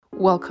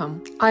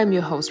Welcome. I'm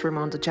your host,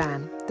 Ramonda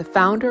Jan, the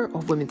founder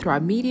of Women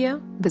Thrive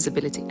Media,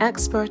 visibility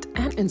expert,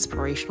 and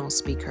inspirational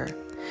speaker.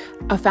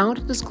 I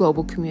founded this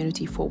global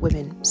community for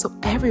women so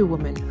every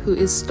woman who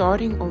is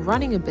starting or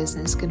running a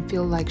business can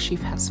feel like she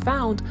has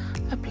found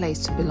a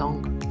place to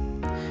belong.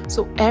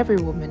 So every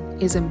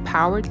woman is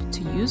empowered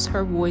to use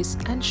her voice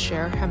and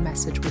share her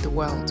message with the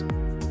world.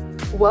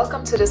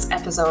 Welcome to this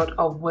episode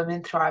of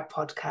Women Thrive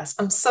podcast.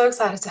 I'm so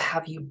excited to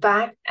have you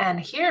back and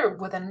here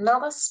with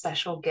another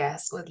special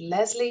guest with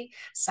Leslie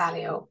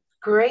Saglio.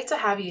 Great to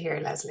have you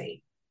here,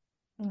 Leslie.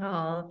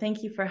 Oh,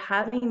 thank you for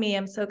having me.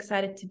 I'm so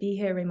excited to be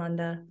here,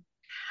 Raimonda.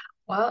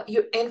 Well,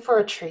 you're in for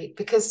a treat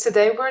because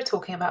today we're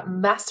talking about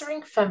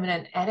mastering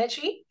feminine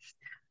energy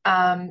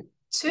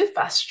to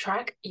fast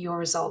track your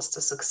results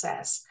to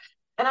success.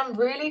 And I'm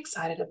really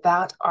excited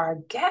about our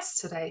guest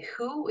today,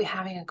 who we're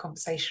having a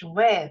conversation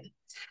with.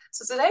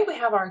 So today we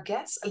have our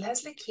guest,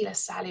 Leslie Keeler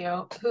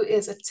Saglio, who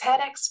is a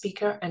TEDx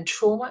speaker and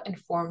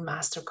trauma-informed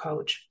master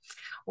coach.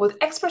 With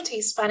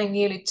expertise spanning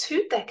nearly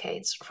 2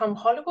 decades, from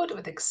Hollywood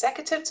with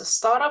executive to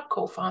startup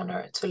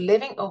co-founder to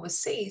living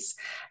overseas,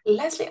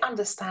 Leslie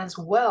understands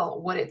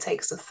well what it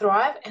takes to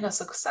thrive in a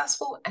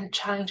successful and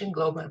challenging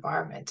global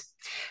environment.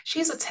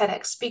 She's a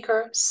TEDx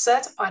speaker,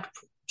 certified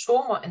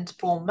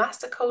trauma-informed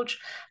master coach,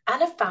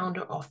 and a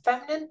founder of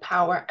Feminine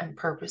Power and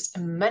Purpose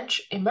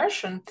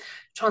Immersion,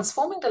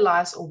 transforming the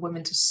lives of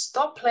women to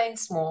stop playing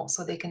small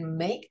so they can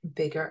make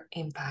bigger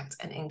impact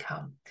and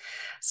income.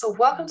 So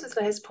welcome to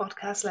today's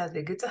podcast,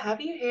 Leslie. Good to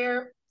have you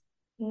here.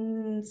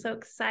 So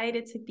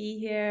excited to be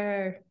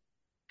here.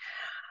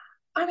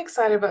 I'm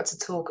excited about to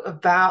talk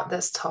about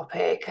this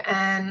topic.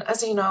 And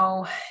as you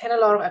know, in a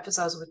lot of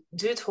episodes, we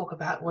do talk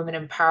about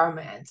women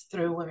empowerment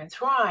through Women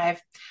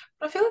Thrive.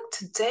 But I feel like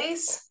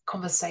today's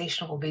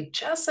conversation will be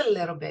just a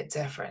little bit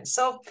different.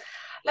 So,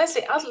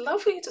 Leslie, I'd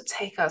love for you to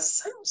take us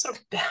some sort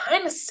of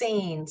behind the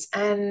scenes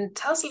and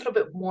tell us a little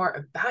bit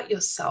more about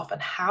yourself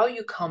and how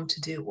you come to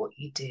do what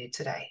you do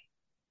today.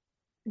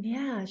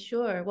 Yeah,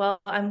 sure.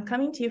 Well, I'm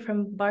coming to you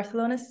from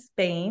Barcelona,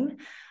 Spain,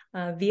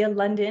 via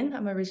London.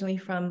 I'm originally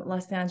from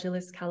Los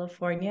Angeles,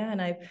 California,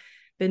 and I've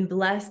been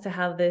blessed to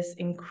have this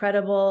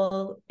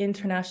incredible,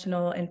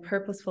 international, and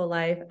purposeful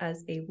life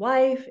as a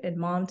wife and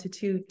mom to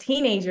 2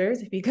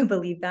 teenagers, if you can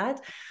believe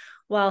that,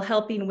 while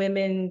helping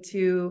women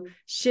to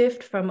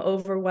shift from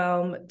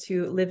overwhelm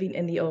to living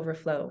in the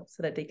overflow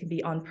so that they can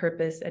be on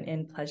purpose and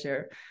in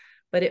pleasure.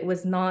 But it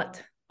was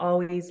not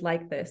always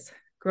like this.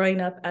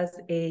 Growing up as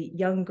a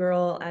young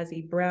girl, as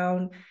a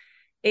brown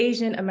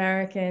Asian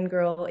American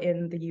girl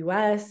in the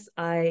US,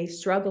 I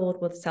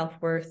struggled with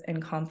self-worth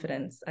and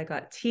confidence. I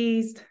got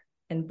teased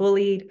and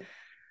bullied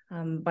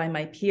by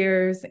my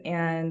peers.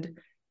 And,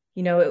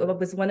 it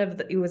was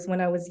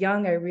when I was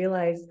young, I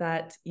realized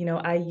that,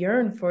 I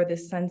yearned for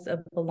this sense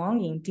of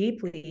belonging,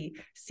 deeply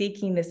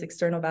seeking this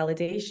external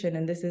validation.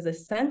 And this is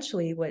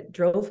essentially what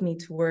drove me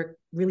to work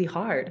really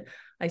hard.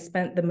 I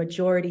spent the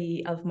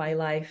majority of my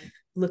life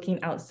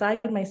looking outside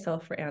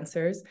myself for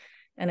answers.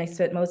 And I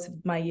spent most of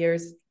my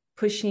years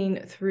pushing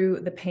through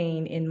the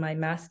pain in my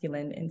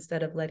masculine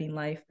instead of letting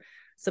life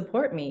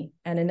support me.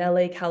 And in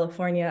LA,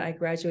 California, I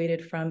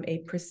graduated from a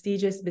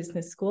prestigious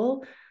business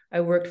school.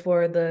 I worked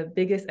for the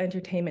biggest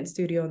entertainment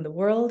studio in the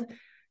world,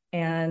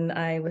 and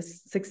I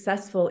was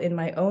successful in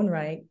my own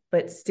right,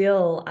 but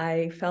still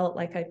I felt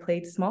like I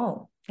played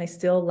small. I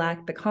still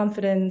lacked the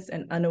confidence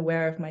and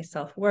unaware of my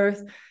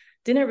self-worth.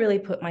 Didn't really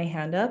put my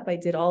hand up. I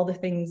did all the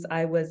things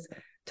I was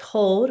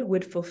told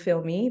would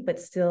fulfill me, but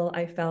still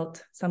I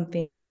felt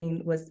something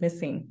was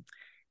missing.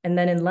 And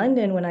then in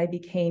London, when I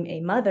became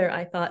a mother,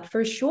 I thought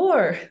for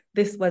sure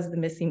this was the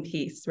missing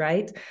piece,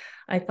 right?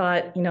 I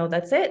thought,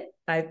 that's it.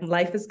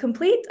 Life is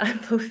complete. I'm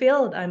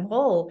fulfilled. I'm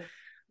whole.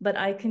 But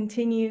I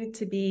continued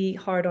to be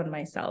hard on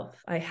myself.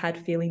 I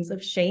had feelings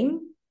of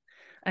shame.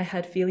 I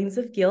had feelings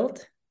of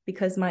guilt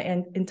because my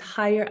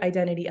entire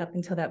identity up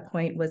until that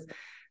point was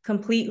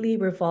completely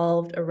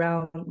revolved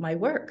around my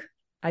work.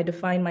 I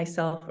defined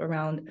myself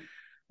around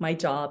my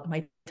job,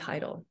 my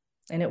title.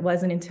 And it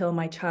wasn't until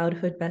my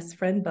childhood best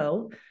friend,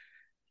 Bo,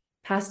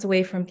 passed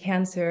away from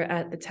cancer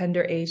at the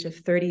tender age of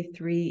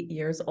 33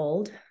 years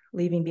old,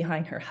 leaving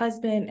behind her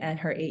husband and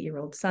her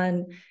 8-year-old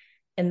son.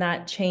 And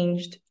that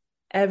changed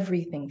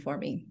everything for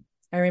me.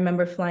 I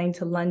remember flying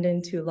to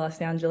London to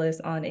Los Angeles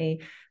on a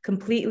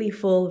completely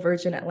full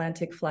Virgin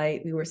Atlantic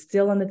flight. We were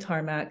still on the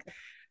tarmac.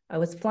 I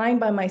was flying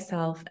by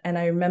myself, and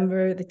I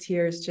remember the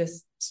tears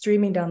just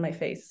streaming down my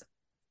face.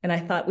 And I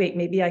thought, wait,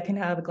 maybe I can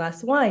have a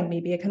glass of wine.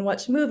 Maybe I can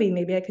watch a movie.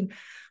 Maybe I can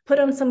put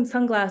on some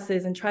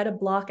sunglasses and try to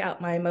block out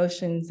my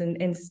emotions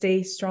and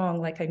stay strong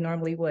like I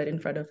normally would in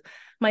front of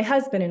my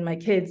husband and my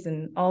kids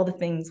and all the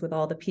things with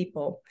all the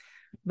people.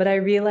 But I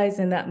realized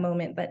in that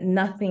moment that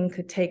nothing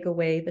could take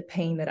away the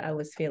pain that I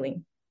was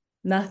feeling.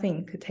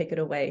 Nothing could take it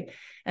away.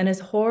 And as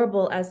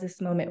horrible as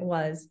this moment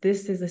was,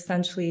 this is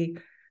essentially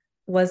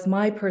was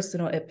my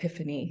personal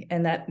epiphany.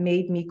 And that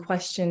made me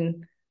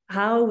question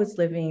how I was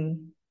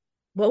living.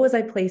 What was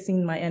I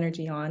placing my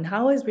energy on?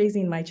 How I was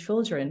raising my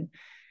children?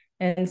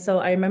 And so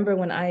I remember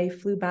when I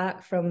flew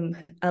back from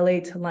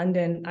LA to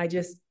London, I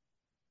just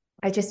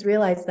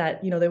realized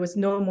that, there was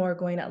no more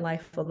going at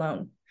life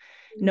alone,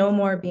 no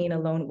more being a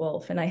lone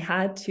wolf. And I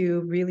had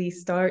to really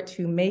start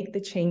to make the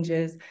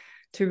changes,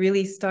 to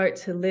really start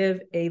to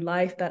live a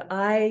life that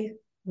I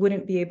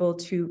wouldn't be able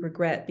to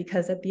regret,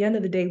 because at the end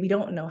of the day, we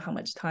don't know how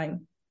much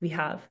time we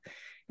have.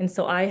 And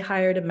so I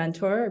hired a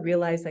mentor. I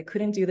realized I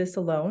couldn't do this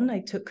alone. I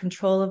took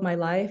control of my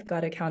life,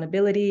 got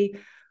accountability,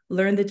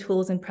 learned the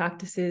tools and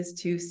practices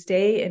to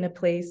stay in a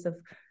place of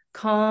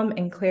calm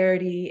and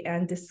clarity,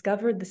 and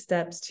discovered the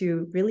steps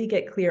to really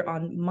get clear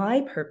on my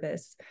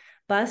purpose,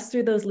 bust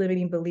through those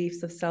limiting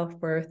beliefs of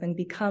self-worth, and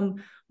become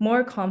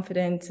more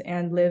confident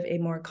and live a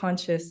more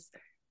conscious,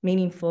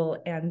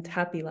 meaningful, and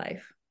happy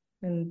life.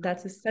 And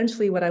that's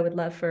essentially what I would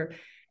love for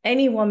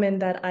any woman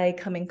that I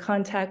come in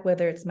contact,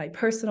 whether it's my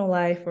personal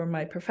life or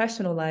my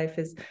professional life,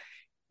 is,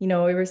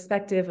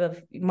 irrespective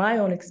of my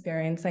own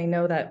experience, I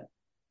know that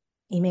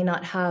you may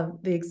not have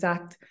the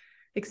exact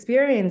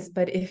experience,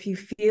 but if you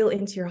feel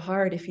into your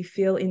heart, if you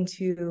feel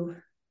into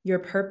your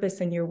purpose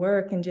and your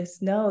work, and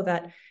just know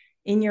that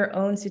in your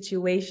own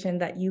situation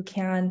that you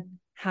can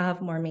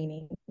have more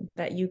meaning,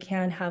 that you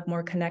can have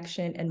more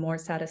connection and more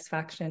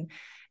satisfaction.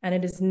 And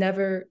it is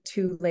never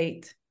too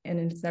late, and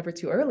it's never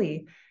too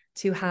early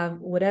to have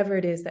whatever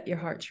it is that your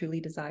heart truly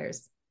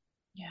desires.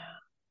 Yeah.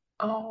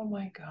 Oh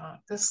my God,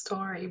 this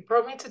story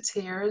brought me to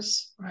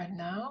tears right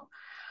now.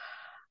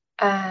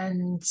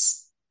 And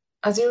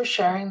as you were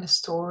sharing the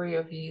story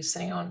of you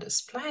sitting on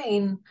this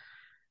plane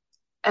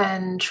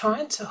and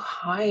trying to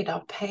hide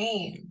our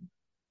pain,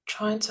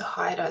 trying to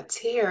hide our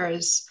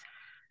tears,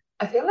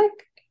 I feel like,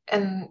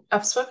 and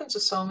I've spoken to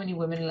so many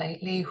women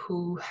lately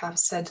who have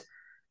said,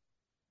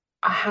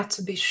 I had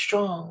to be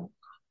strong.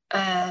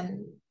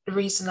 And the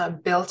reason I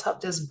built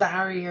up this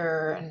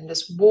barrier and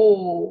this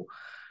wall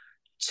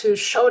to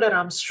show that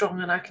I'm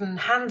strong and I can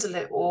handle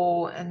it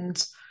all.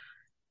 And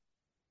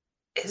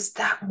is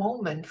that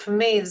moment for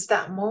me, is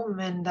that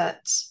moment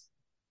that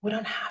we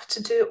don't have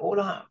to do it all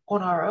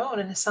on our own.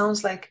 And it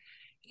sounds like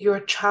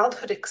your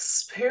childhood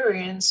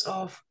experience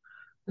of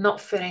not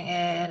fitting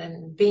in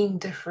and being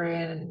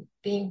different and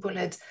being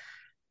bullied,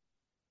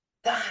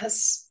 that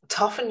has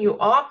toughened you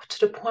up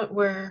to the point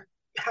where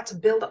you had to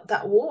build up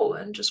that wall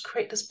and just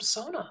create this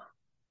persona.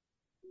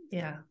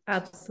 Yeah,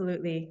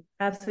 absolutely.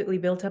 Absolutely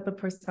built up a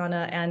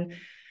persona, and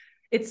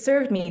it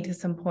served me to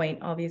some point,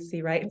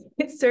 obviously, right?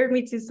 It served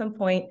me to some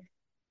point.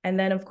 And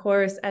then, of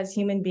course, as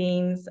human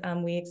beings,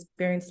 we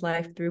experience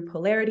life through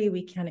polarity.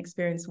 We can't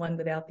experience one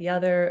without the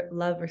other,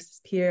 love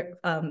versus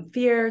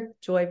fear,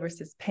 joy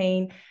versus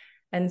pain.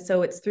 And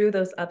so it's through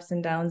those ups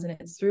and downs, and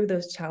it's through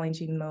those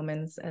challenging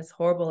moments, as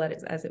horrible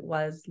as it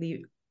was,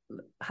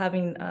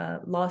 having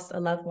lost a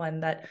loved one,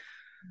 that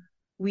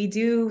we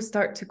do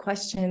start to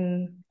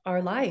question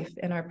our life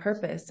and our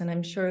purpose. And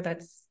I'm sure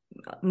that's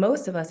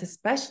most of us,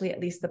 especially at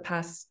least the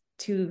past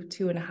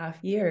 2.5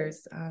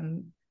 years,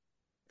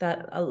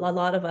 that a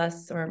lot of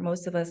us, or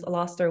most of us,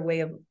 lost our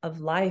way of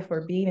life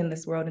or being in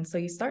this world. And so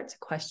you start to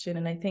question.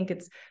 And I think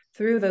it's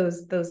through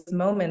those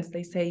moments,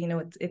 they say,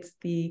 it's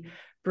the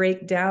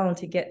breakdown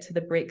to get to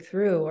the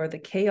breakthrough, or the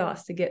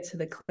chaos to get to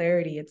the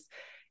clarity.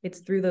 It's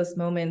through those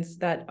moments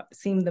that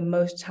seem the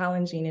most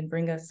challenging and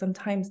bring us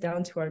sometimes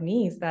down to our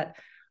knees, that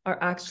are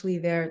actually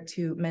there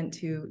meant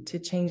to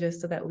change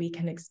us so that we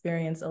can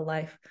experience a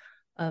life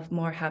of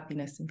more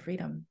happiness and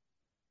freedom.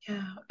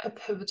 Yeah, a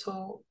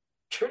pivotal,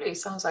 truly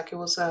sounds like it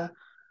was a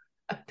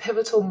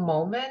pivotal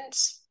moment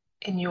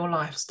in your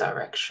life's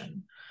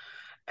direction.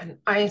 And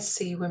I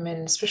see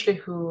women, especially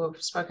who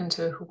I've spoken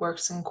to, who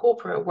worked in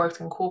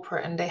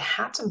corporate, and they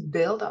had to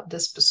build up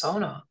this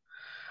persona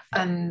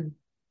and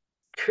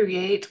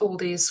create all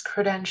these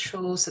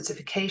credentials,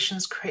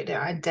 certifications, create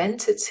their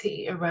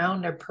identity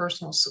around their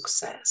personal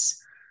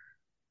success.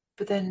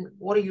 But then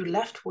what are you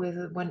left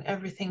with when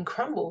everything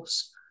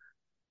crumbles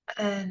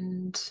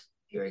and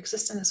your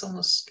existence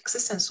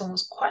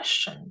almost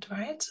questioned,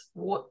 right?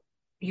 What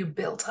you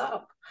built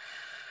up.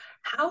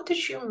 How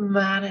did you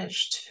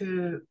manage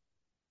to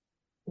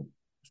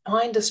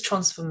find this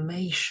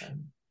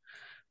transformation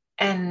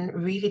and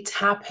really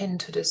tap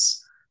into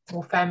this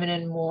more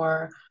feminine,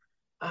 more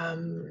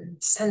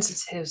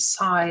sensitive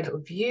side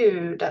of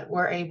you that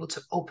we're able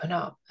to open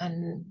up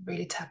and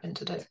really tap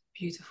into the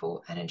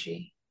beautiful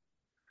energy?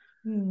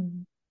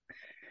 Do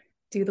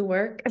the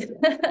work.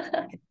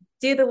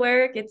 Do the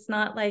work. It's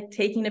not like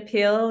taking a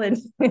pill and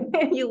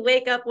you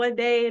wake up one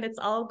day and it's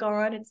all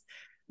gone. It's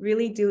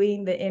really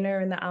doing the inner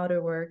and the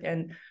outer work.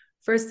 And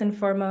first and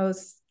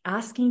foremost,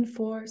 asking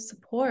for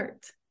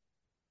support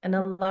and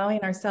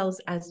allowing ourselves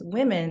as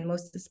women,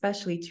 most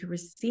especially, to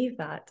receive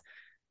that.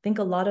 I think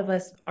a lot of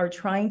us are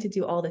trying to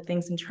do all the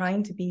things and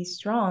trying to be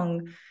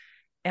strong.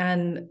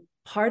 And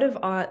part of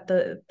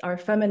our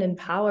feminine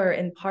power,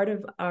 and part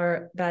of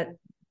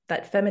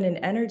that feminine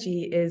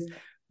energy, is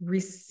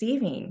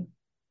receiving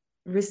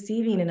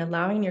and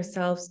allowing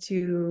yourselves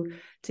to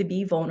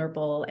be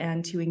vulnerable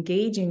and to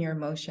engage in your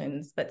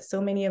emotions. But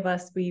so many of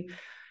us,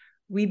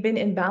 we've been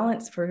in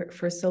balance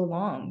for so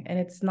long. And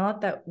it's not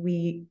that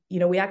we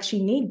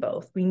actually need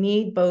both. We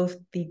need both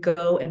the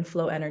go and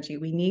flow energy.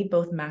 We need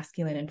both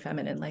masculine and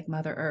feminine, like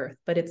Mother Earth.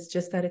 But it's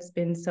just that it's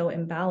been so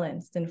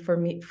imbalanced. And for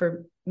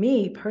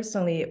me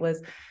personally, it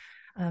was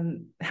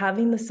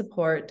having the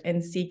support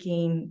and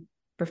seeking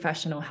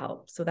professional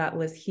help. So that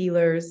was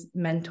healers,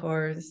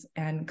 mentors,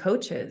 and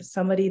coaches,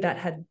 somebody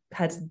that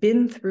has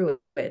been through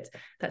it,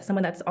 that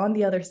someone that's on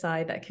the other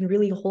side that can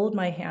really hold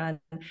my hand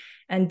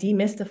and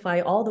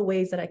demystify all the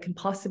ways that I can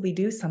possibly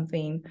do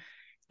something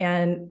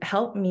and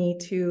help me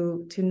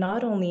to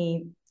not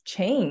only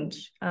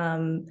change,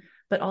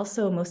 but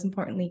also most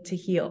importantly to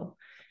heal.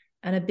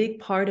 And a big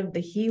part of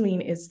the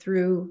healing is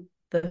through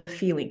the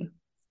feeling.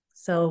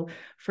 So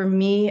for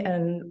me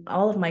and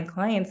all of my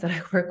clients that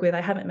I work with,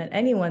 I haven't met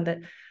anyone that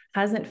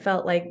hasn't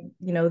felt like,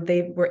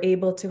 they were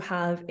able to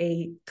have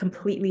a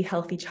completely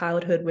healthy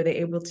childhood where they're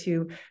able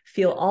to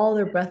feel all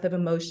their breadth of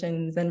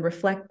emotions and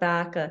reflect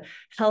back a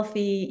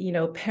healthy,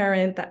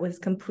 parent that was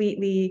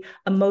completely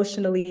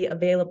emotionally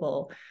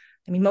available.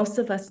 I mean, most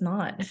of us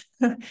not.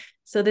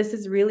 So this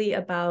is really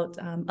about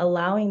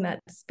allowing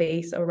that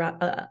space,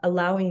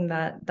 allowing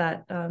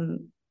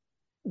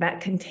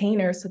that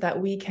container so that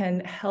we can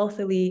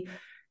healthily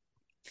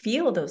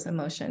feel those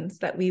emotions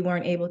that we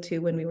weren't able to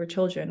when we were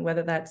children,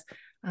 whether that's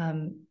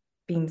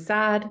being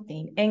sad,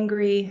 being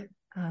angry,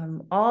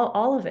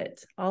 all of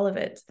it.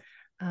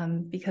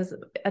 Because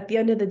at the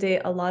end of the day,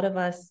 a lot of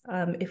us,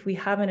 if we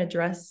haven't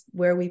addressed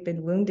where we've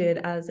been wounded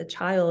as a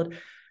child,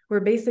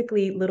 we're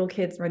basically little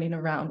kids running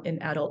around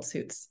in adult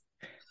suits.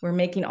 We're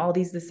making all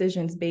these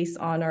decisions based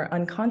on our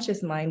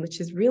unconscious mind,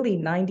 which is really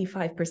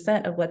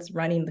 95% of what's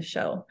running the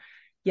show.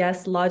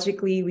 Yes,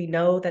 logically, we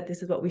know that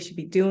this is what we should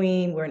be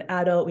doing. We're an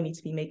adult. We need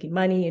to be making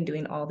money and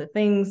doing all the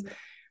things.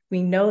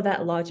 We know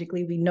that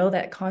logically. We know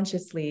that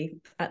consciously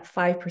at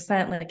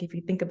 5%, like if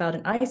you think about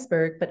an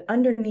iceberg, but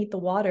underneath the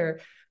water,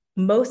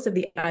 most of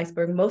the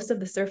iceberg, most of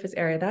the surface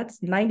area,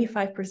 that's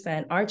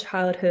 95%. Our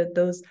childhood,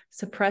 those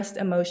suppressed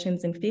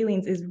emotions and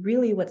feelings is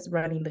really what's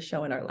running the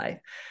show in our life.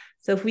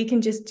 So if we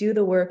can just do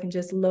the work and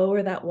just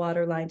lower that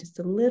water line just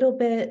a little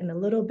bit and a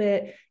little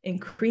bit,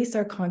 increase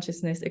our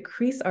consciousness,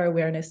 increase our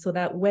awareness so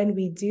that when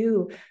we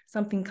do,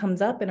 something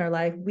comes up in our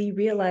life, we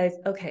realize,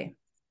 okay,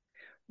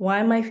 why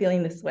am I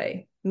feeling this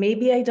way?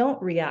 Maybe I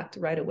don't react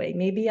right away.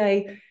 Maybe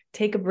I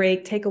take a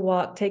break, take a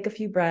walk, take a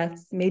few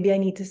breaths. Maybe I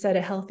need to set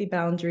a healthy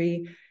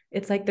boundary.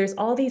 It's like there's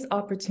all these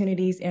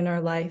opportunities in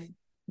our life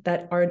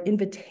that are an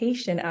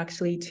invitation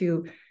actually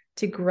to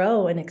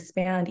grow and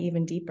expand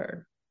even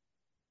deeper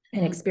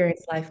and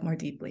experience life more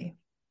deeply.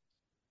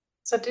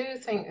 So do you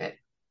think it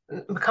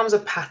becomes a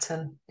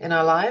pattern in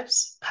our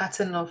lives,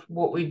 pattern of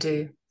what we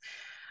do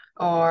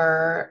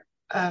or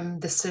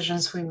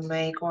decisions we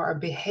make or our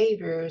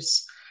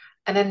behaviors,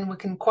 and then we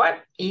can quite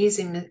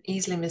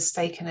easily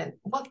mistaken it.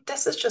 Well,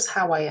 this is just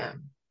how I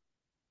am.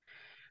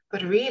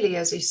 But really,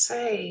 as you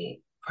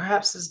say,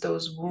 perhaps it's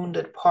those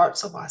wounded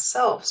parts of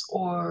ourselves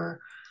or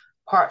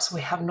parts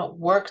we have not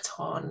worked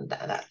on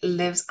that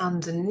lives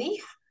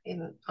underneath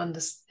in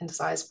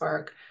this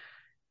iceberg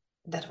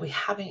that we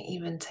haven't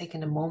even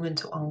taken a moment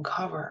to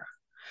uncover.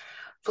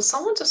 For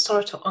someone to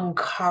start to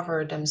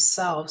uncover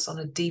themselves on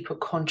a deeper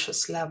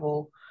conscious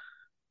level,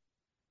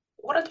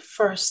 what are the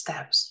first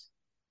steps?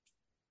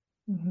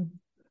 Mm-hmm.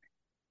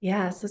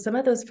 Yeah, so some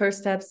of those first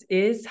steps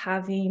is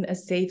having a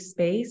safe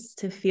space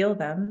to feel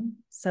them.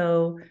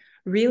 So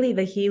really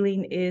the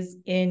healing is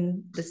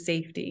in the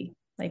safety.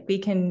 Like we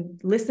can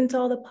listen to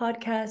all the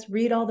podcasts,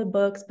 read all the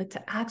books, but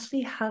to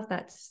actually have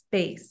that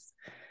space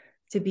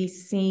to be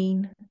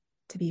seen,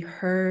 to be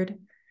heard,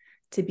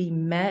 to be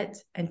met,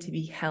 and to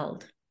be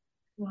held.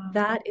 Wow.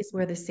 That is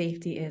where the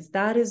safety is.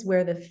 That is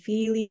where the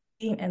feeling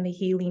and the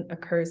healing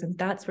occurs. And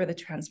that's where the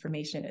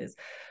transformation is,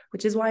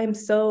 which is why I'm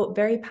so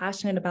very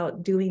passionate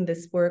about doing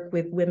this work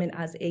with women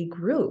as a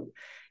group.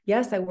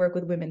 Yes, I work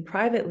with women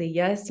privately.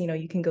 Yes,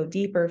 you can go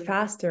deeper,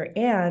 faster.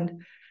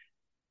 And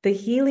the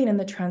healing and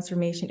the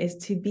transformation is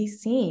to be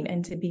seen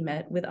and to be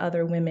met with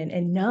other women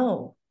and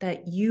know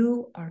that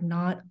you are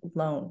not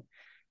alone.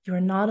 You're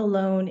not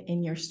alone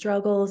in your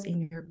struggles,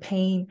 in your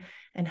pain,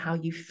 and how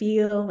you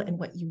feel and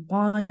what you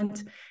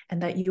want,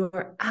 and that you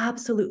are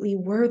absolutely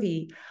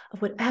worthy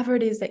of whatever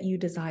it is that you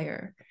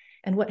desire.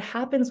 And what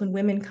happens when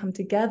women come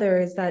together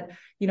is that,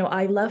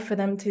 I love for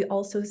them to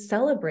also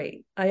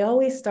celebrate. I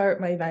always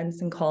start my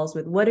events and calls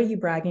with, what are you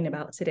bragging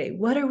about today?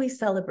 What are we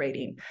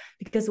celebrating?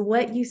 Because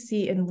what you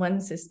see in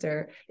one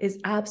sister is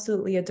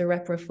absolutely a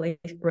direct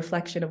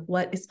reflection of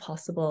what is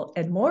possible,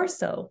 and more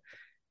so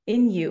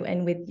in you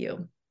and with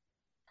you.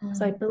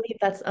 So I believe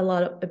that's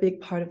a big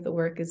part of the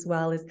work as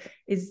well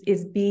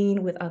is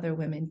being with other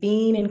women,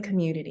 being in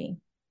community.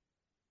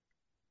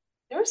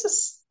 There's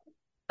this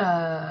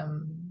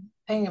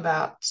thing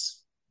about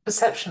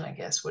perception, I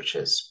guess, which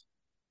is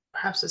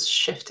perhaps is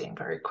shifting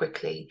very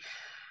quickly,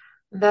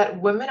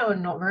 that women are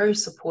not very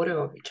supportive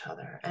of each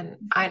other. And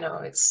I know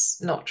it's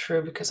not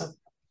true because I've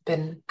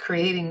been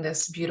creating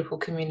this beautiful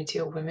community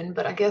of women,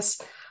 but I guess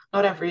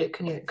not every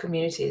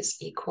community is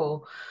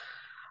equal.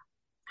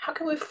 how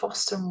can we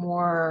foster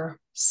more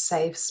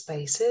safe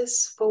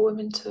spaces for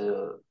women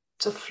to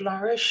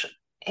flourish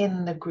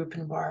in the group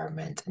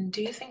environment? And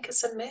do you think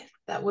it's a myth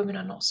that women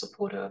are not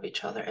supportive of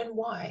each other, and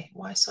why?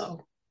 Why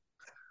so?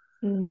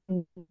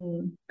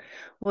 Mhm.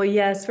 Well,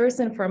 yes, first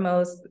and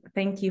foremost,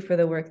 thank you for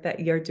the work that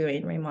you're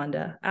doing,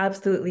 Raimonda.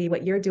 Absolutely,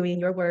 what you're doing,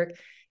 your work,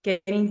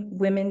 getting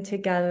women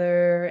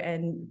together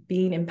and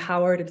being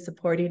empowered and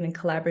supporting and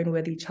collaborating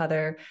with each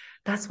other,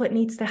 that's what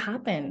needs to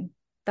happen.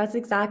 That's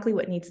exactly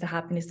what needs to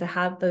happen, is to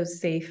have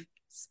those safe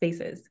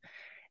spaces.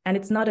 And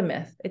it's not a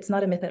myth. It's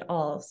not a myth at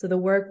all. So the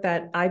work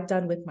that I've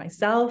done with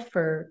myself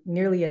for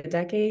nearly a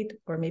decade,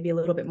 or maybe a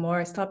little bit more,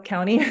 I stopped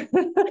counting,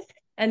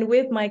 and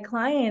with my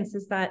clients,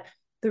 is that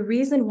the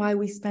reason why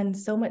we spend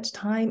so much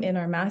time in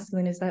our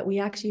masculine is that we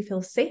actually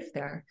feel safe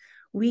there.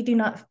 We do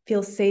not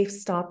feel safe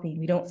stopping.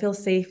 We don't feel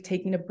safe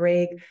taking a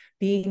break,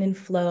 being in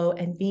flow,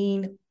 and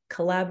being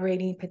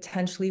collaborating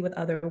potentially with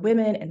other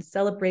women and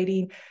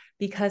celebrating,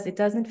 because it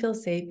doesn't feel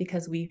safe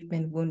because we've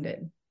been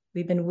wounded.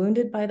 We've been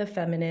wounded by the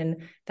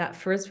feminine, that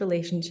first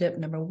relationship,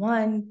 number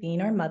one,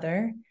 being our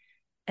mother.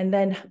 And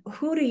then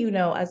who do you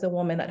know as a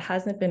woman that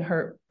hasn't been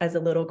hurt as a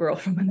little girl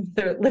from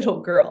another little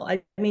girl?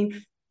 I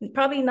mean,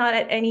 probably not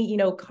at any,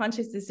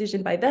 conscious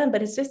decision by them,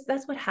 but it's just,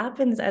 that's what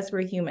happens as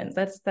we're humans.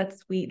 That's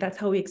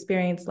how we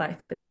experience life.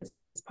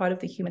 It's part of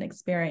the human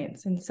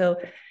experience. And so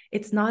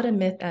it's not a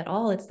myth at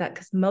all. It's that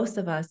because most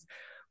of us,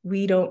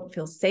 we don't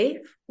feel safe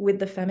with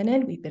the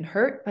feminine. We've been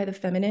hurt by the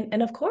feminine.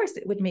 And of course,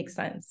 it would make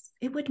sense.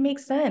 It would make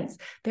sense.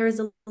 There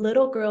is a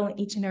little girl in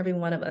each and every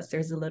one of us.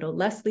 There's a little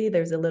Leslie,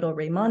 there's a little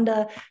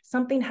Raimonda.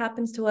 Something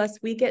happens to us,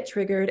 we get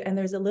triggered, and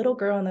there's a little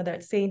girl in there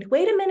that's saying,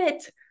 wait a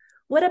minute,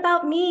 what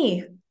about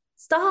me?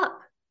 Stop.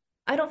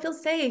 I don't feel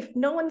safe.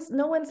 No one's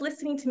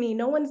listening to me.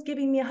 No one's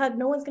giving me a hug.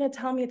 No one's going to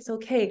tell me it's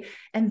okay.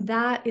 And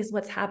that is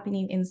what's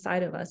happening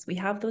inside of us. We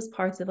have those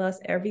parts of us,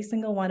 every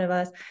single one of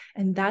us.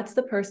 And that's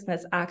the person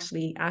that's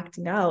actually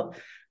acting out.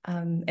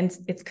 And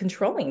it's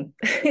controlling.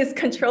 It's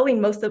controlling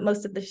most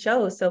of the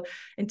show. So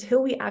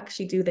until we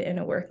actually do the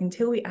inner work,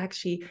 until we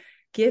actually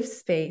give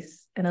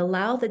space and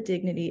allow the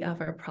dignity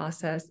of our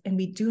process, and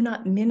we do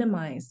not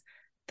minimize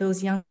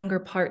those younger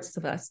parts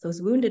of us,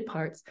 those wounded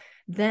parts,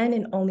 then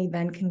and only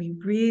then can we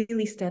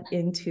really step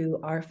into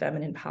our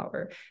feminine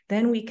power.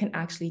 Then we can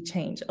actually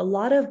change. A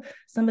lot of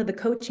some of the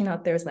coaching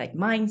out there is like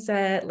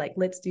mindset, like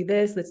let's do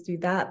this, let's do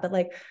that. But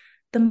like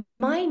the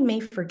mind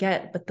may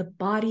forget, but the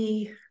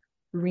body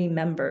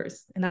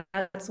remembers. And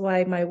that's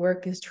why my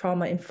work is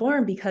trauma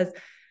informed, because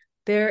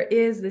there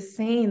is this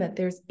saying that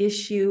there's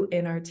issue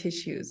in our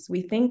tissues.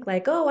 We think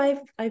like, oh, I've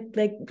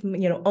like,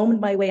 owned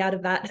my way out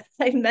of that.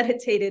 I've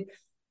meditated,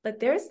 but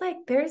there's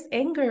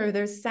anger,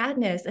 there's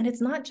sadness, and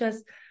it's not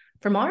just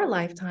from our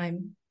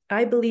lifetime.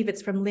 I believe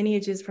it's from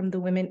lineages from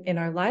the women in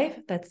our life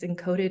that's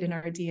encoded in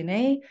our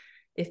DNA.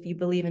 If you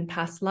believe in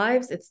past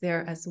lives, it's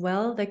there as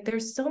well. Like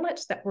there's so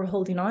much that we're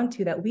holding on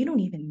to that we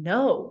don't even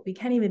know. We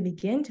can't even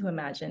begin to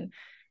imagine.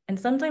 And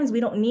sometimes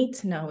we don't need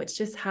to know. It's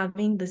just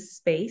having the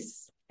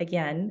space,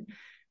 again,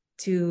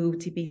 to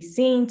be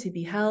seen, to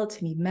be held,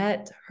 to be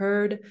met,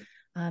 heard,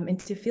 and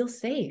to feel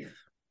safe.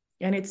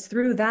 And it's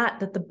through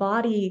that the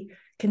body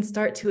can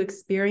start to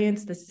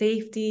experience the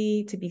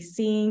safety, to be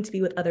seen, to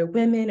be with other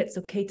women. It's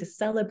okay to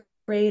celebrate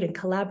and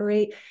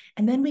collaborate.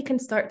 And then we can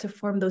start to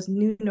form those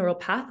new neural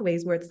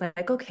pathways where it's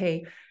like,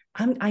 okay,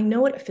 I know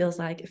what it feels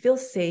like. It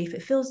feels safe.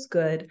 It feels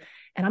good.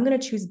 And I'm going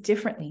to choose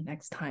differently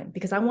next time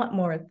because I want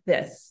more of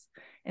this.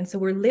 And so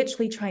we're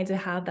literally trying to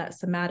have that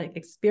somatic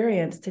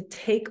experience to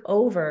take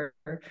over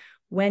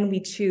when we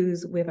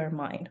choose with our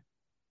mind.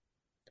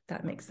 If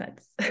that makes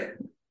sense.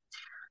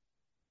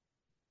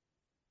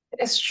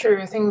 It's true.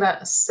 I think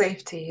that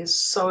safety is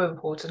so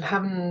important.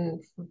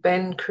 Having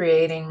been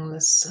creating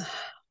this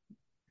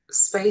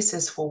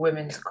spaces for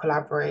women to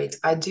collaborate,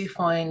 I do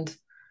find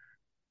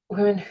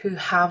women who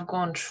have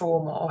gone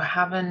trauma or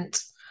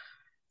haven't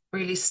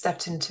really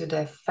stepped into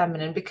their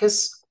feminine,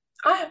 because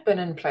I have been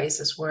in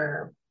places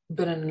where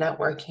been in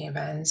networking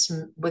events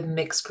with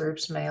mixed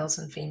groups, males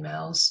and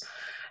females,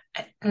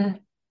 and,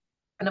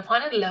 and I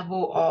find a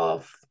level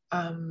of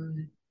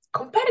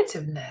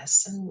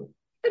competitiveness and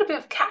a little bit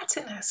of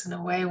cattiness in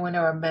a way when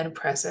there are men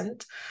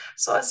present.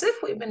 So as if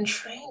we've been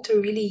trained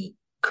to really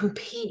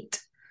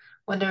compete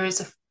when there is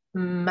a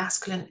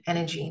masculine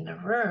energy in the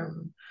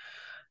room.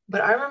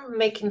 But I remember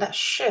making that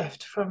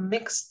shift from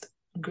mixed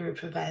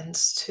group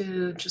events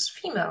to just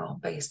female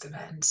based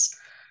events.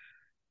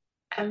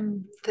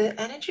 And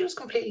the energy was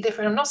completely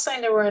different. I'm not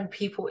saying there weren't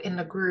people in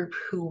the group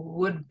who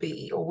would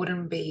be or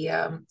wouldn't be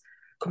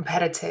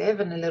competitive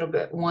and a little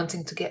bit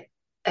wanting to get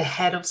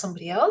ahead of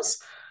somebody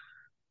else,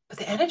 but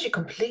the energy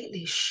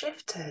completely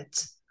shifted.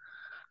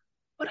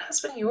 What has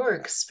been your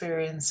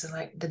experience in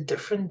like the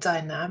different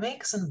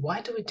dynamics, and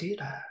why do we do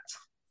that?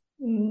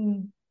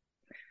 Mm.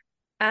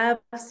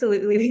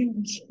 Absolutely,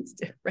 it's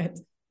different.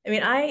 I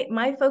mean,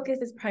 my focus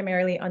is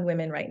primarily on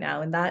women right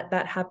now, and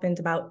that happened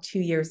about 2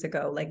 years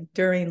ago, like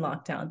during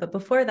lockdown. But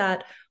before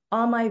that,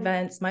 all my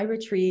events, my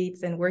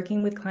retreats, and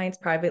working with clients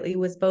privately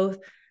was both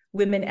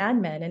women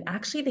and men. And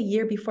actually, the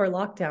year before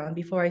lockdown,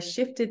 before I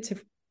shifted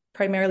to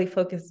primarily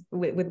focus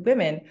with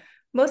women,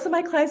 most of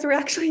my clients were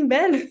actually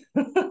men.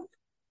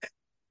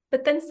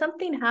 But then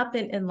something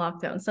happened in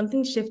lockdown,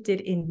 something shifted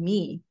in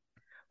me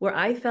where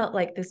I felt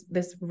like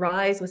this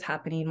rise was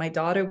happening. My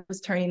daughter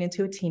was turning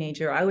into a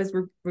teenager. I was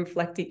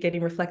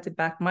getting reflected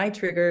back my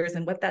triggers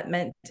and what that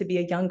meant to be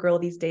a young girl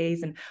these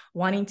days, and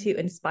wanting to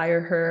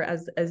inspire her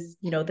as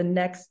you know, the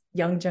next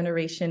young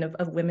generation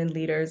of women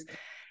leaders.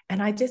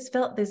 And I just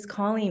felt this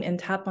calling and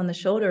tap on the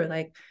shoulder,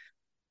 like,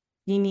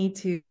 you need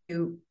to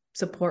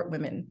support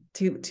women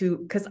to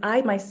because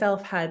I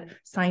myself had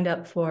signed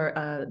up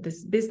for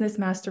this business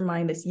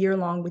mastermind this year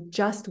long with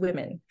just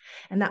women,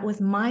 and that was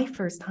my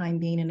first time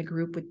being in a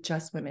group with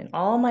just women.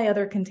 All my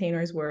other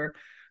containers were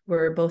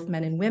both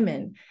men and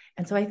women.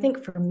 And so I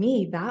think for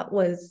me, that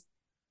was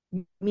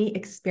me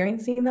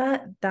experiencing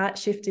that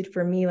shifted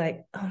for me,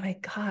 like, oh my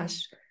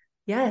gosh,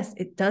 yes,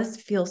 it does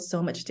feel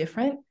so much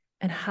different.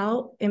 And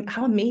how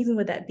amazing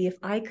would that be if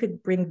I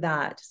could bring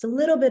that, just a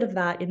little bit of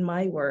that in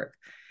my work.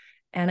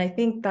 And I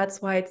think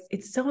that's why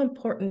it's so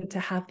important to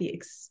have the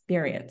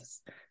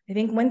experience. I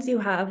think once you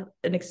have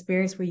an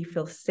experience where you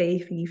feel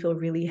safe and you feel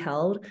really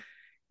held,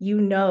 you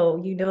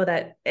know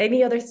that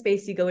any other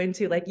space you go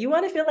into, like, you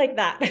want to feel like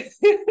that.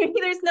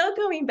 There's no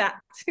going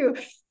back to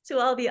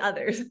all the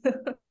others.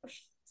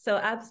 So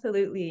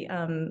absolutely,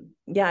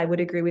 yeah, I would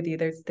agree with you.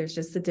 There's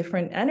just a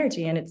different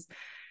energy, and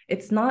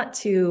it's not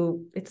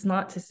to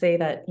say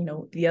that, you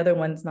know, the other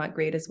one's not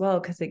great as well,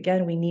 because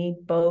again, we need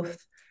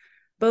both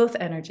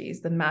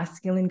energies, the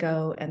masculine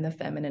go and the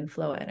feminine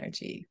flow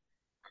energy.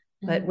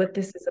 But what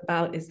this is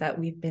about is that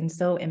we've been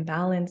so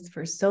imbalanced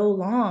for so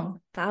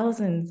long,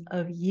 thousands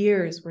of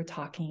years. We're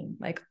talking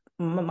like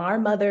our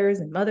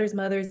mothers and mothers,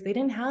 they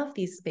didn't have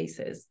these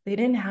spaces. They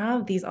didn't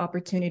have these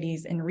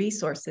opportunities and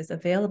resources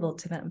available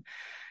to them.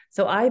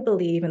 So I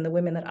believe in the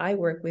women that I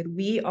work with,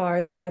 we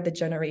are the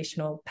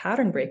generational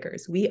pattern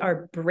breakers. We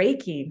are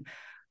breaking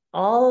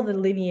all the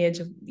lineage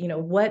of, you know,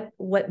 what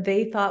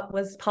they thought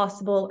was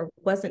possible or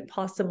wasn't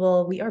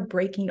possible. We are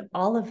breaking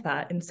all of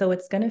that. And so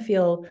it's going to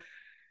feel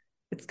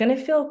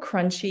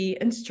crunchy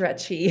and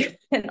stretchy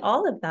and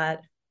all of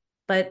that.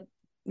 But,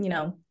 you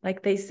know,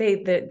 like they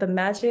say, the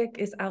magic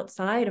is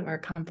outside of our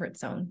comfort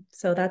zone.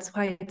 So that's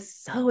why it's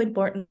so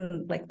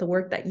important, like the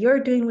work that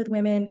you're doing with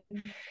women,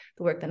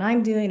 the work that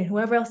I'm doing, and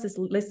whoever else is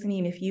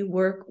listening, if you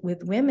work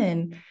with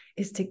women,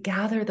 is to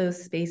gather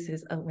those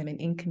spaces of women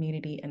in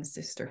community and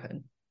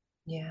sisterhood.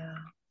 Yeah.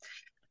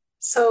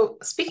 So,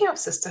 speaking of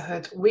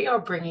sisterhood, we are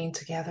bringing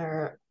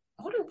together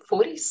more than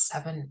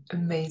 47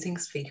 amazing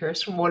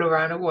speakers from all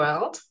around the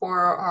world for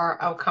our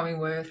upcoming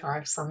Women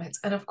Thrive Summit.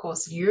 And of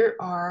course, you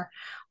are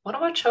one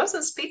of our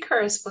chosen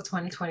speakers for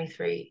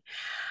 2023.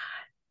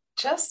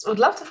 Just would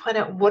love to find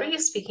out, what are you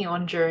speaking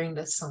on during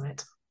this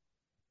summit?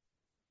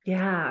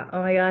 Yeah.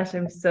 Oh my gosh,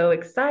 I'm so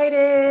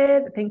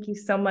excited. Thank you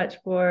so much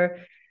for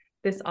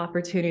this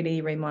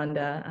opportunity,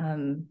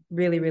 Raymonda.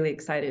 Really, really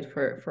excited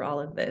for all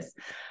of this.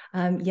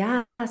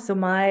 Yeah, so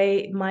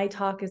my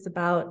talk is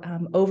about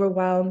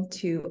overwhelm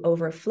to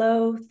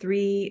overflow,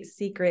 3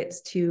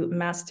 secrets to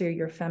master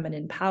your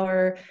feminine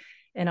power.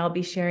 And I'll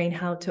be sharing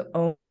how to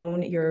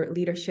own your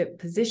leadership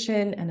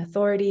position and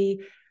authority,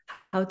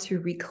 how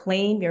to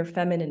reclaim your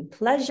feminine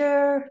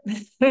pleasure,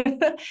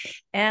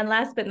 and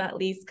last but not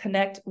least,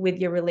 connect with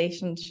your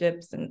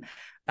relationships and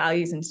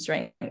values and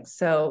strengths.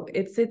 So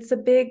it's a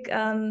big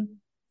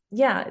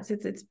yeah,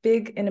 it's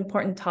big and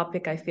important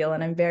topic, I feel,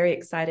 and I'm very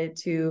excited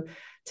to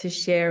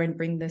share and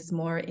bring this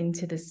more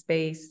into the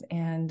space,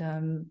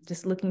 and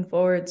just looking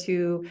forward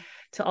to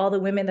all the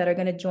women that are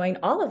going to join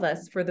all of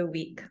us for the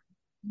week.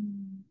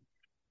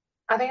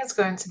 I think it's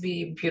going to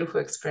be a beautiful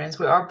experience.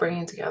 We are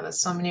bringing together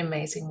so many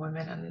amazing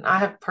women, and I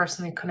have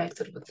personally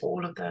connected with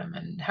all of them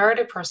and heard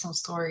their personal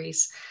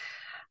stories.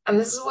 And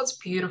this is what's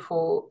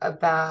beautiful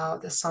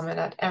about the summit,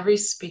 that every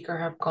speaker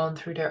have gone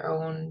through their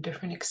own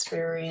different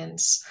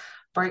experience,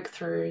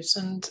 breakthroughs,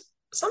 and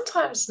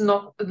sometimes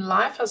not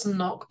life has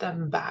knocked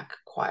them back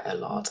quite a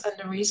lot. And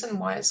the reason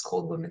why it's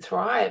called Women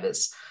Thrive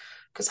is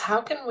because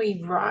how can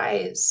we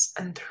rise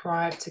and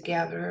thrive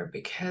together?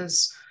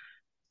 Because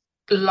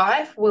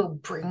life will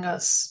bring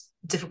us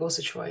difficult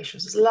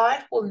situations.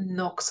 Life will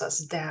knock us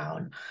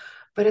down.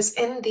 But it's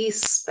in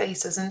these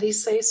spaces, in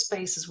these safe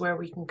spaces, where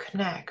we can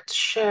connect,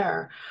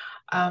 share,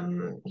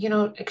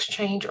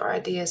 exchange our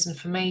ideas,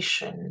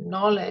 information,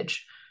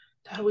 knowledge,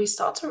 that we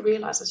start to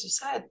realize, as you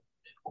said,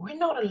 we're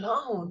not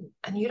alone.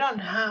 And you don't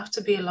have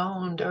to be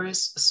alone. There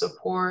is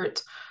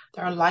support.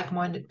 There are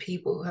like-minded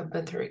people who have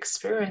been through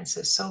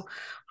experiences. So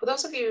for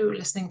those of you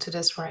listening to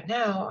this right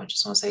now, I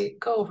just want to say,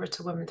 go over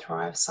to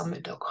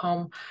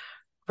womenthrivesummit.com,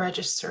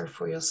 register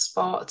for your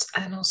spot,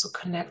 and also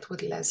connect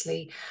with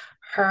Leslie.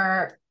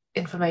 Her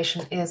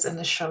information is in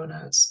the show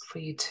notes for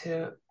you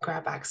to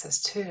grab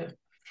access to.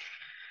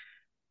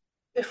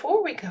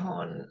 Before we go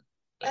on,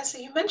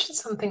 Leslie, you mentioned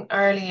something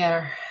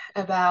earlier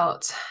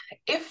about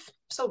if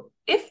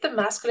the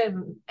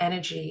masculine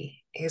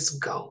energy is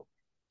go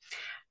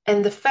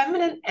and the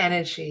feminine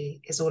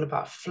energy is all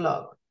about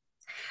flow,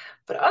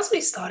 But as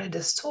we started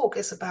this talk,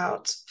 it's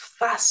about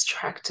fast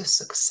track to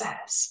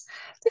success.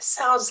 This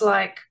sounds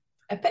like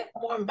a bit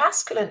more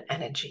masculine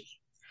energy.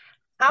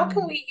 How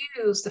can Mm. we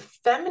use the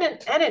feminine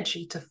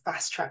energy to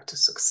fast track to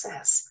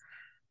success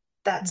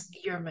that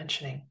you're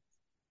mentioning?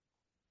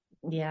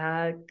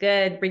 Yeah,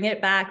 good. Bring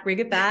it back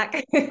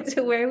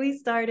to where we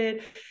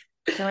started.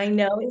 So I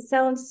know it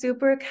sounds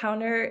super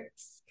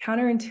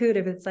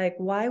counterintuitive. It's like,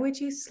 why would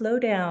you slow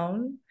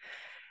down,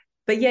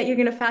 but yet you're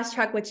going to fast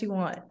track what you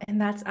want? And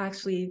that's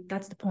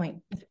the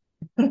point.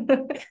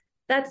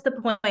 That's the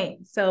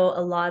point. So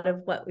a lot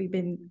of what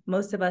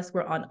most of us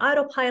were on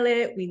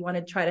autopilot. We want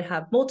to try to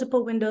have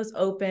multiple windows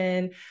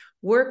open,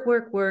 work,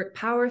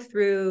 power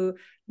through,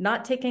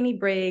 not take any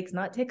breaks,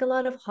 not take a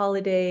lot of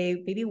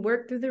holiday, maybe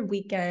work through the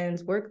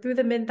weekends, work through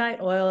the midnight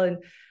oil.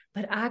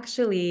 But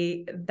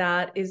actually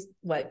that is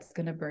what's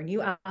going to burn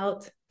you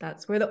out.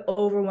 That's where the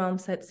overwhelm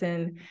sets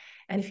in.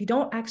 And if you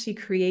don't actually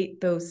create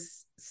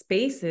those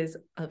spaces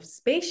of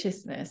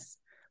spaciousness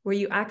where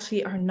you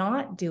actually are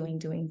not doing,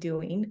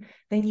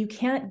 then you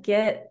can't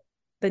get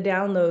the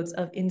downloads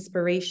of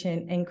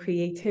inspiration and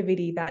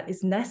creativity that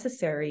is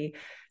necessary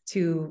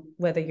to,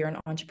 whether you're an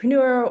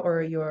entrepreneur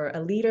or you're a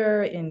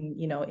leader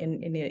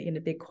in a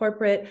big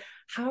corporate.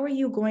 How are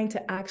you going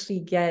to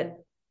actually get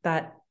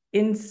that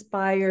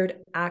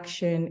inspired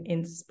action,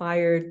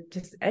 inspired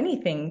just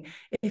anything,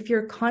 if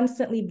you're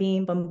constantly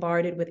being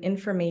bombarded with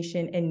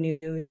information and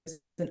news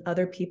and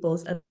other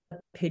people's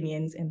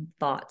opinions and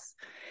thoughts?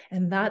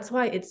 And that's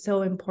why it's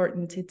so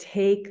important to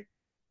take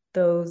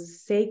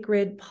those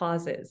sacred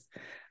pauses.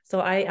 So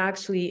I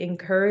actually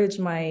encourage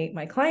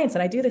my clients,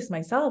 and I do this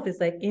myself, is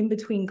like in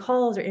between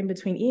calls or in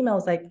between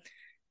emails, like,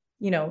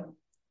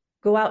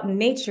 go out in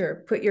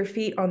nature, put your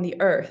feet on the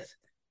earth,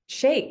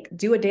 shake,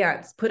 do a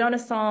dance, put on a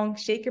song,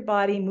 shake your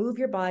body, move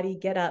your body,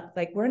 get up.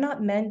 Like, we're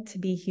not meant to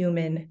be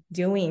human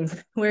doings.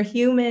 We're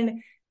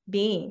human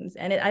beings.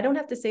 And I don't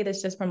have to say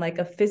this just from like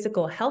a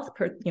physical health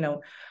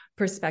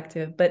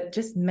perspective, but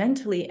just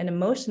mentally and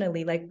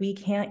emotionally, like we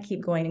can't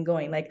keep going and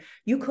going. Like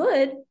you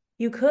could,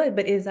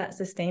 but is that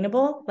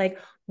sustainable? Like,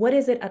 what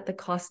is it at the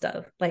cost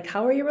of? Like,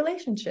 how are your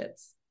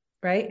relationships?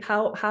 Right?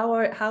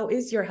 How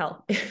is your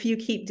health if you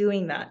keep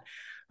doing that?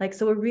 Like,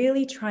 so we're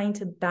really trying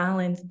to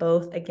balance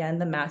both, again,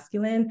 the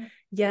masculine,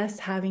 yes,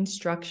 having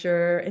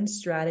structure and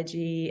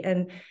strategy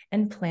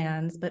and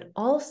plans, but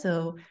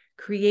also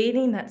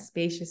creating that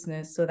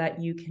spaciousness so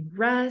that you can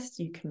rest,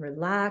 you can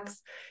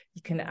relax,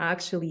 you can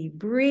actually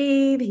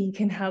breathe, you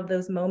can have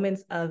those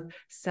moments of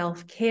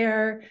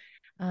self-care.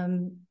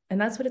 And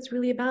that's what it's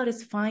really about,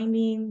 is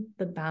finding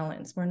the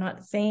balance. We're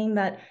not saying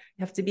that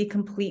you have to be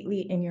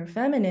completely in your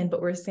feminine,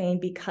 but we're saying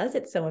because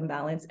it's so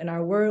imbalanced and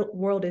our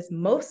world is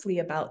mostly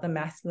about the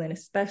masculine,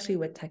 especially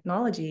with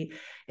technology,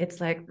 it's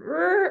like,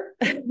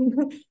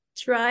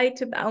 try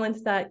to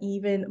balance that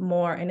even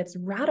more. And it's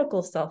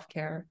radical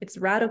self-care. It's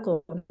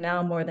radical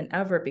now more than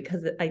ever,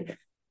 because I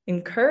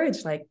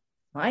encourage like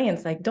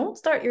clients, like, don't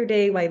start your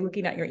day by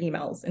looking at your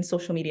emails and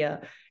social media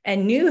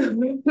and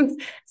news.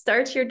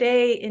 Start your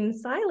day in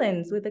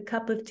silence with a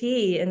cup of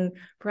tea and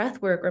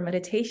breath work or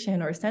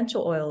meditation or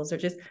essential oils or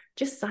just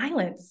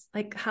silence.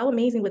 Like, how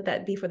amazing would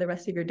that be for the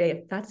rest of your day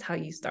if that's how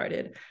you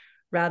started,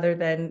 rather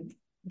than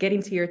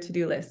getting to your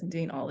to-do list and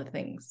doing all the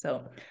things?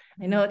 So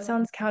I know it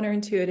sounds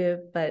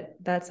counterintuitive, but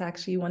that's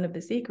actually one of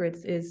the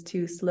secrets, is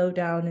to slow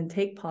down and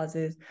take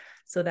pauses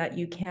so that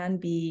you can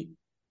be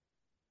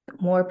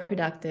more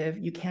productive,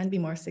 you can be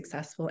more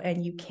successful,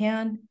 and you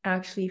can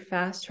actually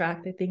fast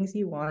track the things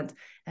you want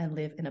and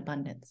live in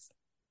abundance.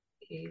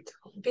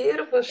 Beautiful,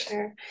 beautiful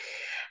share.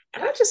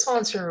 And I just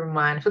want to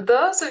remind, for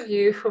those of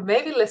you who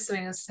may be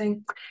listening and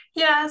saying,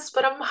 yes,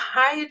 but I'm a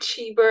high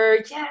achiever.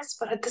 Yes,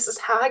 but this is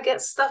how I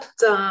get stuff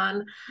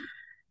done.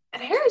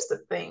 And here's the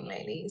thing,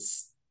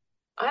 ladies.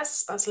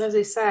 As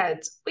Leslie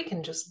said, we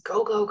can just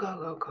go.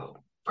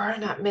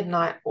 Burn that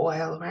midnight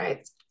oil,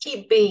 right?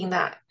 Keep being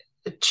that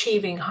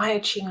high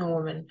achieving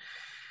woman.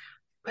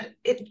 But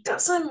it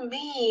doesn't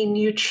mean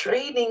you're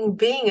trading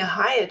being a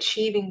high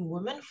achieving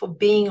woman for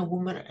being a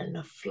woman in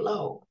the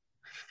flow.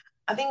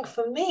 I think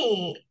for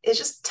me, it's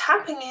just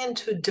tapping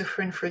into a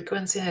different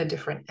frequency and a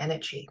different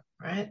energy,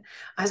 right?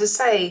 As I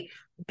say,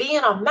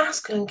 being our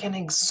masculine can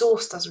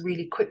exhaust us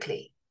really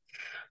quickly.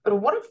 But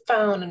what I've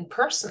found, and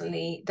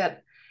personally,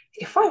 that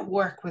if I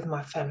work with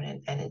my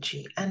feminine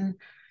energy and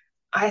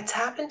I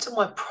tap into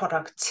my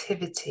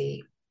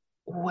productivity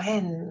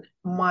when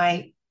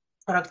my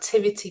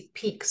productivity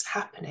peaks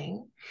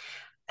happening,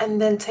 and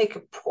then take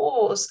a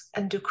pause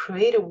and do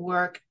creative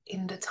work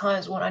in the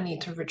times when I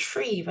need to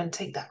retrieve and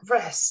take that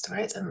rest,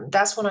 right? And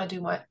that's when I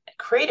do my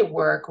creative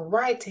work,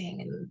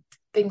 writing, and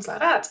things like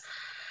that.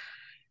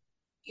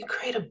 You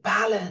create a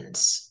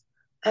balance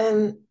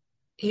and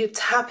you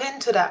tap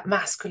into that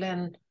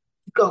masculine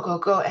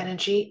go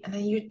energy, and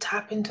then you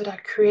tap into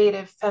that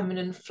creative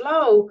feminine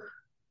flow,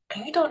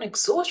 and you don't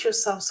exhaust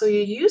yourself. So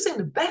you're using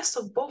the best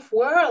of both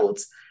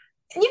worlds,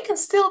 and you can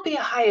still be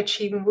a high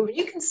achieving woman.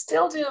 You can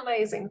still do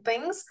amazing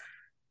things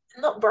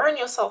and not burn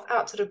yourself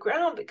out to the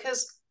ground,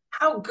 because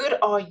how good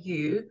are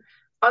you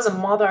as a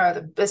mother, as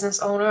a business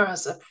owner,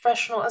 as a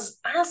professional, as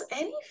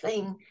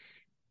anything,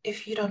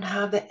 if you don't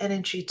have the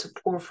energy to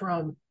pour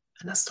from,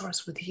 and that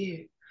starts with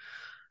you.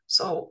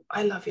 So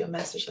I love your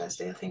message,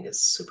 Leslie. I think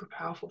it's super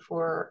powerful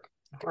for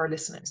our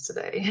listeners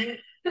today.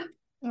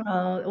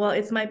 Oh, well,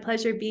 it's my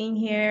pleasure being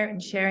here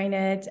and sharing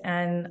it.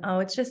 And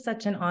it's just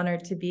such an honor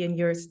to be in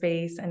your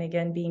space. And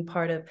again, being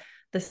part of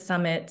the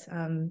summit,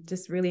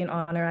 just really an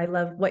honor. I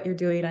love what you're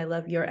doing. I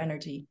love your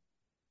energy.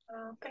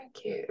 Oh,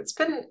 thank you. It's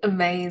been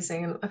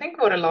amazing. I think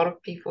what a lot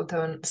of people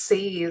don't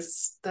see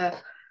is the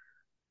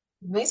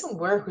amazing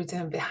work we're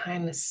doing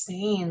behind the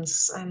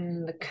scenes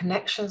and the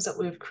connections that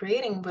we're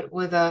creating, but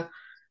with a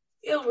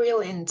real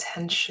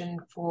intention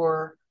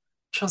for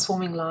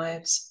transforming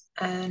lives.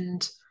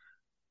 And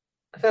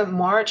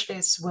March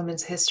is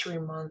Women's History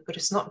Month, but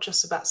it's not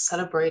just about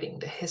celebrating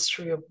the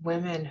history of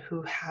women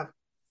who have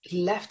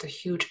left a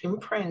huge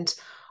imprint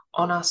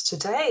on us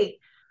today,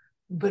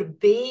 but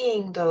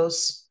being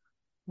those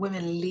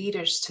women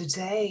leaders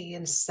today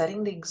and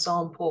setting the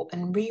example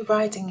and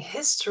rewriting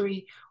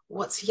history,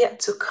 what's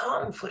yet to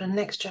come for the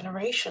next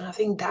generation. I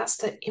think that's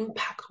the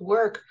impact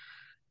work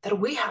that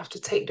we have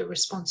to take the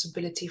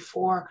responsibility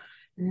for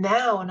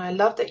now. And I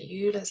love that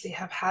you, Leslie,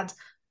 have had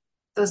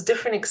those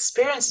different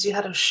experiences. You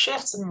had those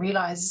shifts and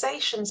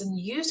realizations, and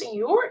using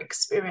your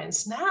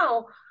experience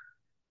now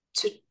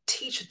to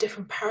teach a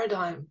different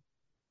paradigm,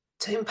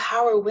 to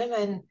empower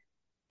women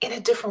in a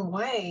different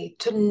way,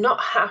 to not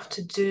have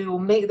to do or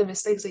make the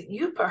mistakes that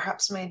you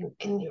perhaps made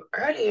in your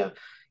earlier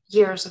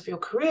years of your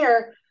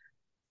career,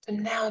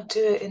 and now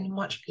do it in a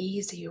much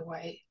easier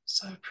way.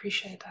 So I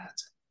appreciate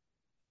that.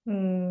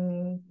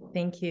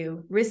 Thank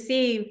you.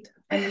 Received.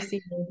 I'm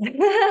receiving.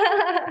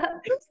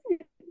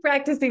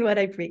 Practicing what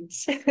I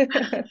preach.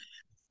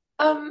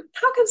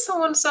 How can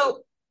someone,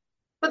 so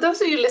for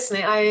those of you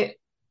listening, I'd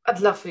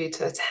love for you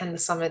to attend the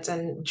summit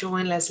and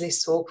join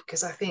Leslie's talk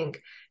because I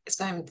think it's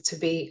going to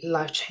be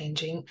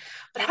life-changing.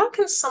 But how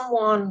can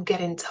someone get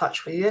in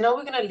touch with you? I know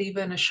we're going to leave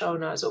it in the show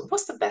notes, but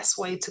what's the best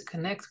way to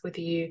connect with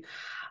you?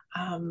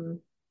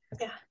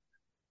 Yeah.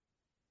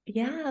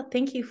 Yeah,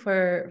 thank you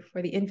for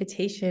the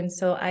invitation.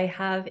 So I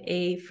have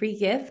a free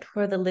gift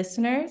for the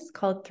listeners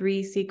called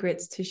 3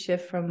 Secrets to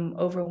Shift from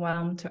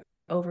Overwhelm to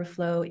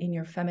Overflow in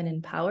Your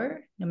Feminine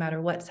Power, no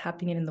matter what's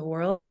happening in the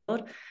world.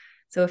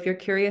 So if you're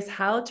curious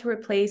how to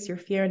replace your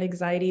fear and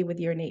anxiety with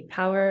your innate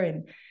power,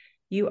 and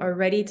you are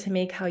ready to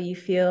make how you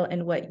feel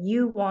and what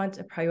you want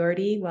a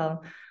priority,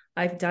 well,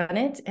 I've done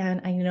it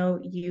and I know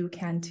you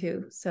can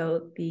too.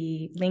 So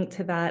the link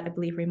to that, I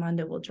believe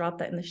Raimonda will drop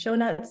that in the show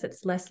notes.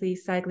 It's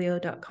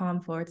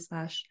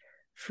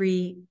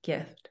lesliesaglio.com/free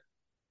gift.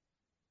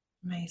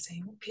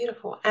 Amazing.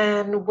 Beautiful.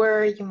 And where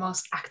are you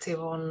most active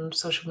on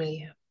social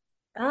media?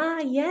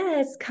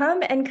 Yes.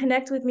 Come and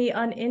connect with me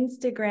on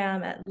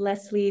Instagram at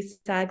Leslie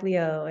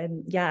Saglio.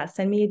 And yeah,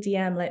 send me a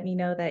DM. Let me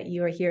know that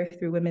you are here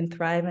through Women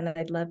Thrive, and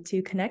I'd love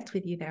to connect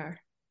with you there.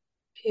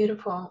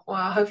 Beautiful. Well,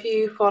 I hope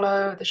you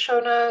follow the show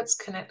notes,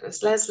 connect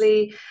with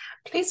Leslie.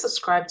 Please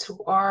subscribe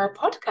to our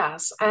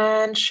podcast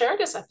and share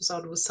this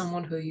episode with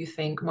someone who you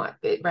think might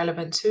be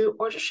relevant to,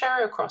 or just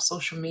share it across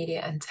social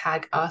media and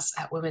tag us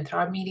at Women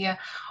Thrive Media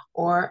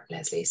or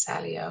Leslie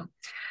Saglio.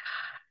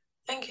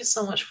 Thank you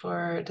so much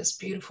for this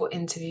beautiful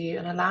interview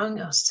and allowing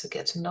us to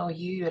get to know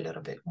you a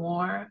little bit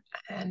more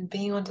and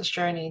being on this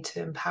journey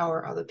to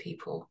empower other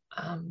people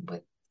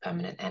with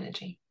feminine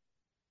energy.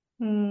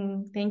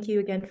 Thank you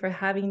again for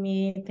having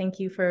me. Thank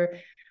you for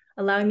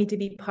allowing me to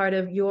be part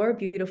of your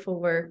beautiful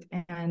work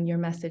and your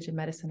message in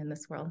medicine in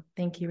this world.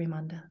 Thank you,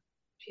 Raimonda.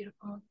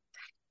 Beautiful.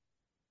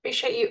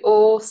 Appreciate you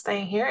all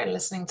staying here and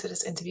listening to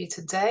this interview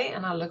today.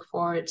 And I look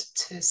forward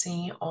to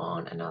seeing you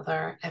on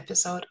another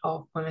episode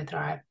of Women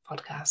Thrive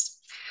podcast.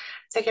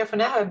 Take care for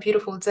now. Have a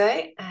beautiful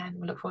day. And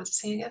we look forward to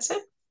seeing you again soon.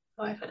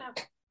 Bye for now.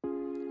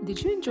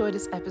 Did you enjoy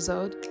this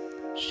episode?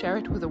 Share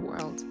it with the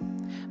world.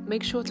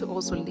 Make sure to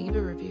also leave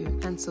a review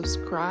and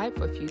subscribe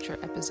for future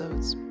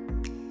episodes.